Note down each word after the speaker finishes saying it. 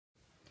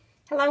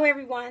Hello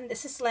everyone,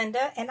 this is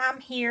Linda and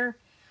I'm here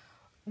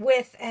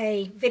with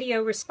a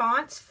video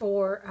response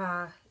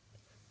for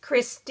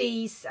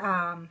Christy's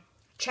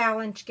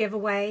challenge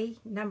giveaway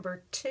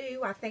number 2,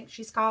 I think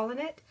she's calling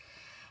it.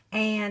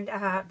 And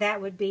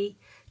that would be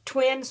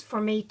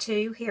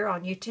Twinz4me2 here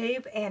on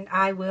YouTube, and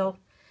I will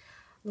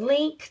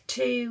link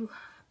to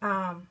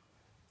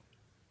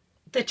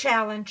the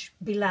challenge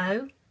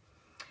below.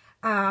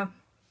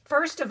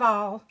 First of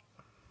all,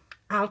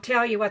 I'll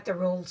tell you what the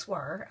rules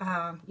were.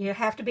 You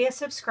have to be a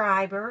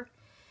subscriber.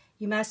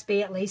 You must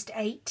be at least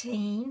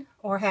 18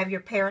 or have your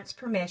parents'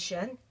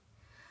 permission.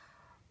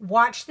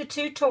 Watch the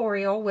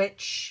tutorial,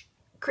 which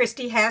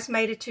Christy has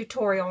made a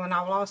tutorial, and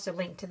I will also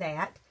link to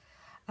that.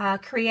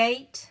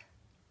 Create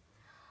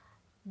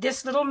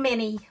this little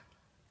mini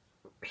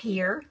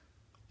here.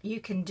 You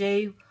can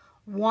do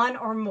one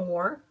or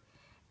more,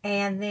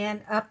 and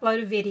then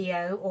upload a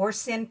video or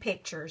send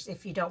pictures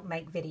if you don't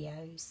make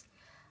videos.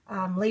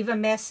 Leave a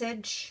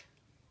message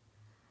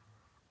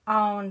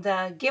on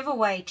the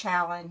giveaway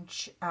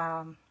challenge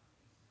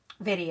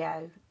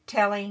video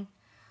telling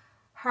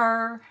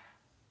her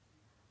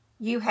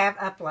you have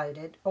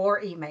uploaded or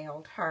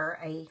emailed her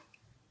a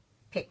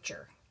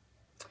picture.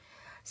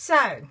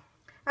 So,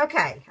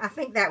 okay, I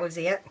think that was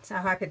it. So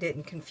I hope it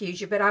didn't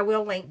confuse you, but I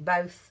will link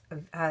both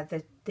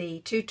the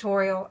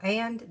tutorial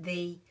and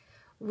the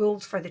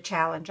rules for the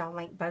challenge. I'll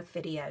link both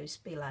videos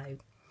below.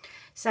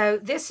 So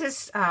this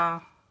is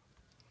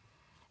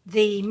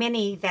the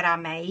mini that I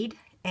made,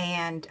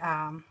 and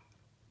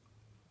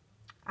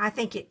I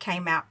think it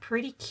came out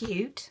pretty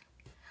cute.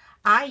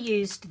 I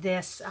used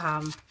this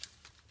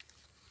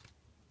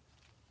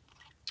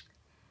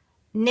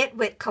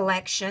Knitwit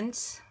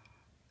Collections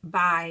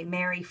by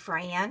Mary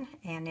Fran,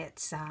 and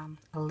it's a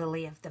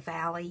Lily of the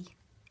Valley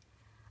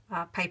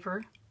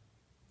paper,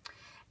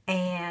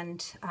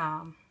 and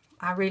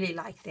I really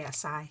like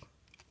this. I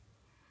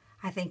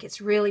think it's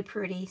really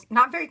pretty.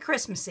 Not very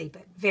Christmassy,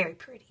 but very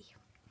pretty.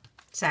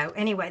 So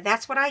anyway,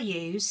 that's what I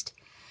used.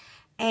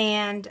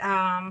 And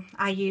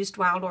I used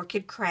Wild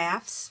Orchid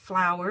Crafts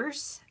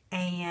flowers,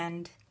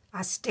 and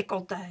I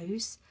stickled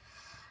those.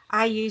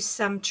 I used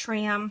some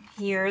trim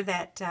here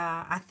that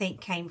I think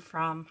came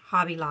from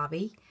Hobby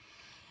Lobby.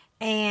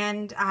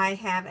 And I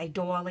have a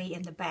doily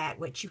in the back,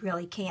 which you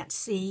really can't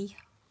see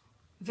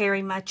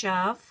very much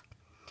of.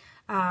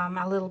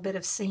 A little bit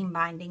of seam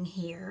binding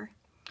here.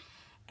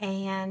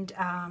 And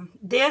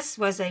this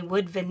was a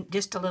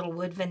just a little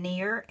wood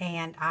veneer,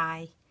 and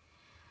I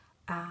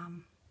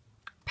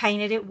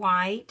painted it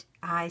white.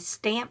 I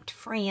stamped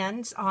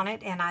Friends on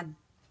it, and I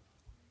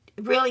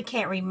really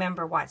can't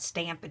remember what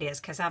stamp it is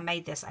because I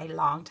made this a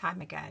long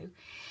time ago.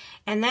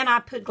 And then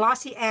I put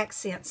glossy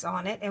accents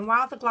on it, and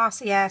while the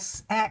glossy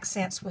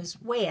accents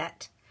was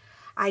wet,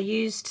 I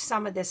used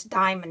some of this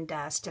diamond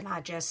dust, and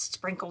I just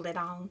sprinkled it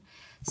on.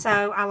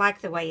 So I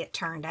like the way it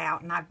turned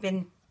out, and I've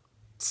been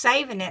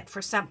saving it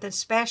for something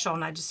special,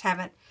 and I just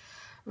haven't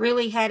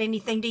really had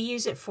anything to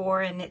use it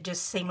for, and it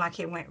just seemed like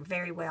it went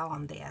very well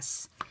on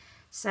this.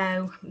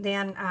 So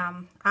then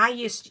I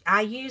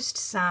used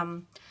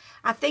some,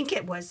 I think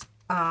it was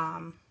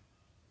I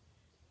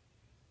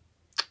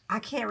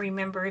can't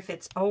remember if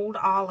it's Old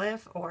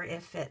Olive or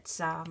if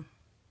it's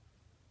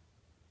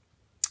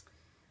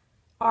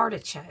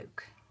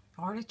artichoke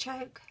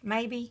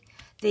maybe,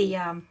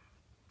 the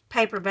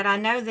paper, but I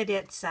know that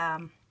it's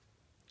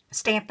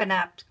Stampin'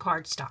 Up!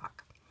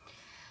 Cardstock.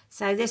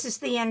 So this is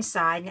the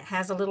inside, and it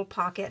has a little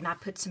pocket, and I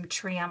put some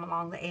trim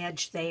along the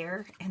edge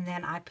there, and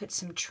then I put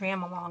some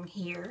trim along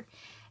here,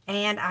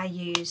 and I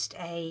used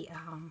a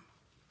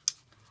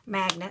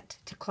magnet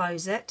to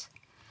close it.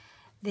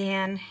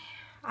 Then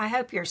I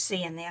hope you're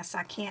seeing this.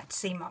 I can't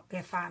see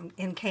if I'm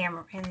in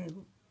camera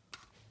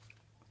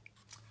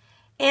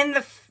in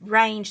the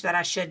range that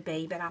I should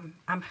be, but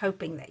I'm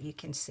hoping that you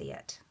can see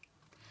it.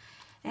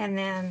 And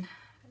then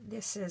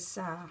this is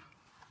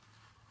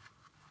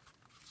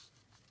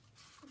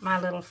my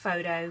little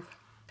photo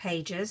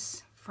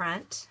pages,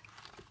 front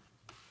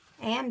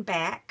and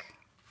back.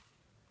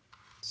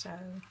 So,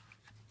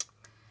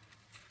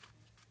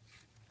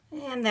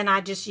 and then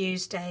I just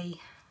used a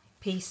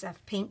piece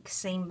of pink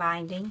seam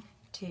binding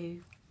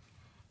to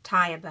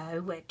tie a bow,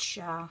 which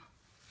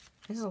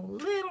is a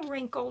little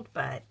wrinkled,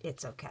 but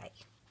it's okay.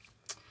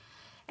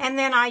 And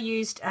then I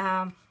used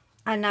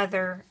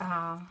another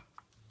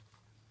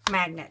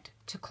magnet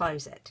to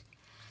close it.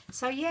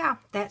 So yeah,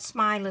 that's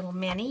my little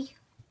mini.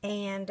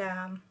 And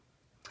I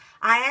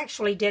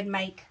actually did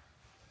make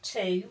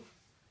 2.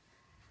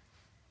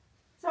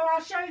 So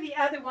I'll show you the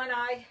other one.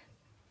 I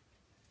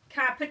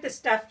kind of put the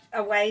stuff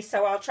away,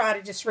 so I'll try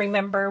to just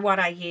remember what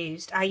I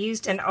used. I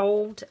used an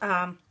old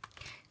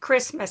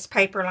Christmas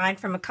paper line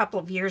from a couple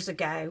of years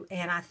ago,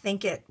 and I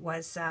think it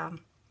was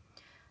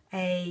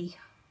a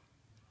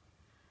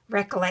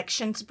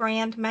Recollections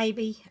brand,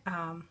 maybe.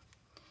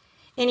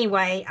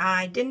 Anyway,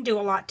 I didn't do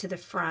a lot to the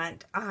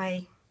front.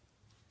 I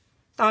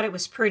thought it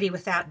was pretty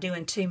without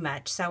doing too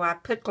much, so I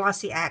put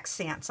glossy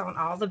accents on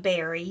all the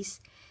berries,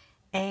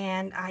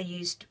 And I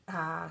used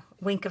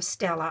Wink of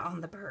Stella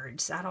on the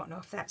birds. I don't know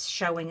if that's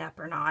showing up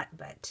or not,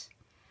 but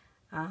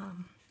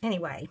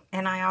anyway.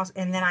 And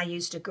then I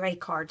used a gray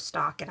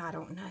cardstock, and I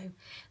don't know.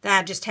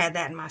 I just had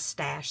that in my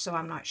stash, so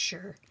I'm not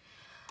sure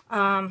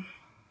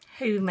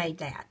who made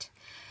that.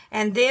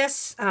 And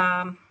this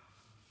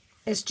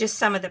is just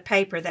some of the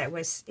paper that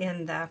was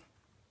in the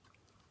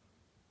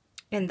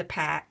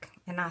pack,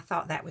 and I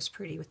thought that was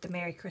pretty with the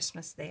Merry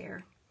Christmas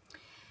there.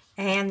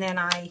 And then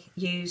I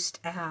used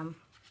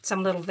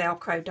some little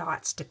Velcro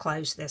dots to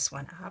close this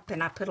one up,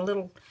 and I put a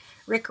little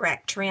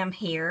rickrack trim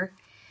here.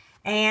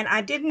 And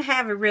I didn't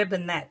have a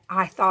ribbon that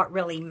I thought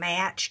really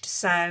matched,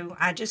 so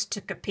I just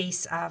took a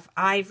piece of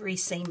ivory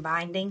seam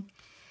binding,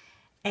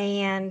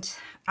 and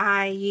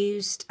I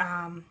used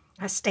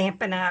a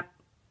Stampin' Up!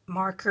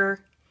 Marker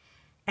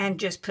and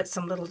just put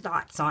some little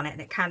dots on it,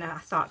 and it I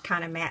thought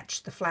kind of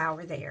matched the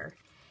flower there.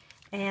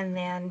 And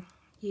then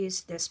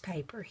used this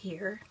paper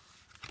here,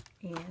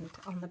 and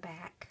on the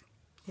back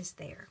is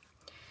there.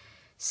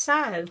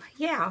 So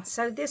yeah,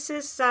 so this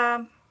is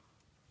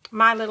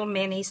my little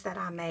minis that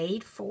I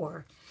made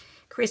for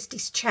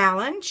Christy's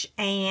challenge,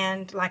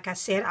 and like I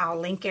said, I'll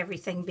link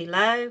everything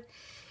below.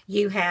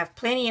 You have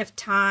plenty of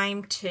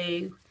time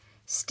to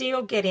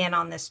still get in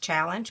on this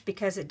challenge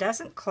because it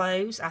doesn't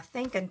close, I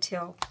think,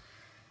 until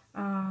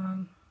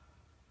I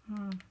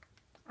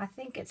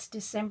think it's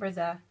December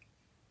the,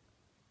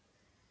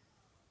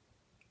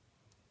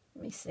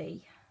 let me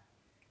see.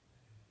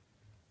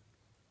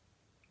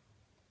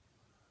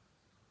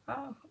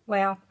 Oh,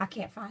 well, I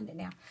can't find it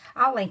now.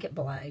 I'll link it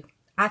below.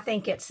 I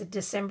think it's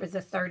December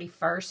the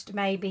 31st,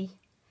 maybe.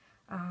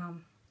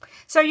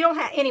 So you'll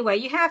have, anyway,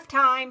 you have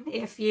time.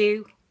 If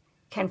you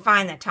can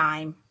find the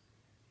time,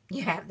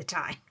 you have the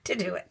time to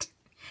do it.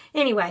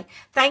 Anyway,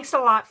 thanks a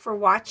lot for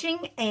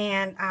watching,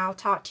 and I'll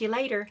talk to you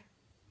later.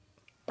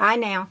 Bye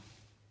now.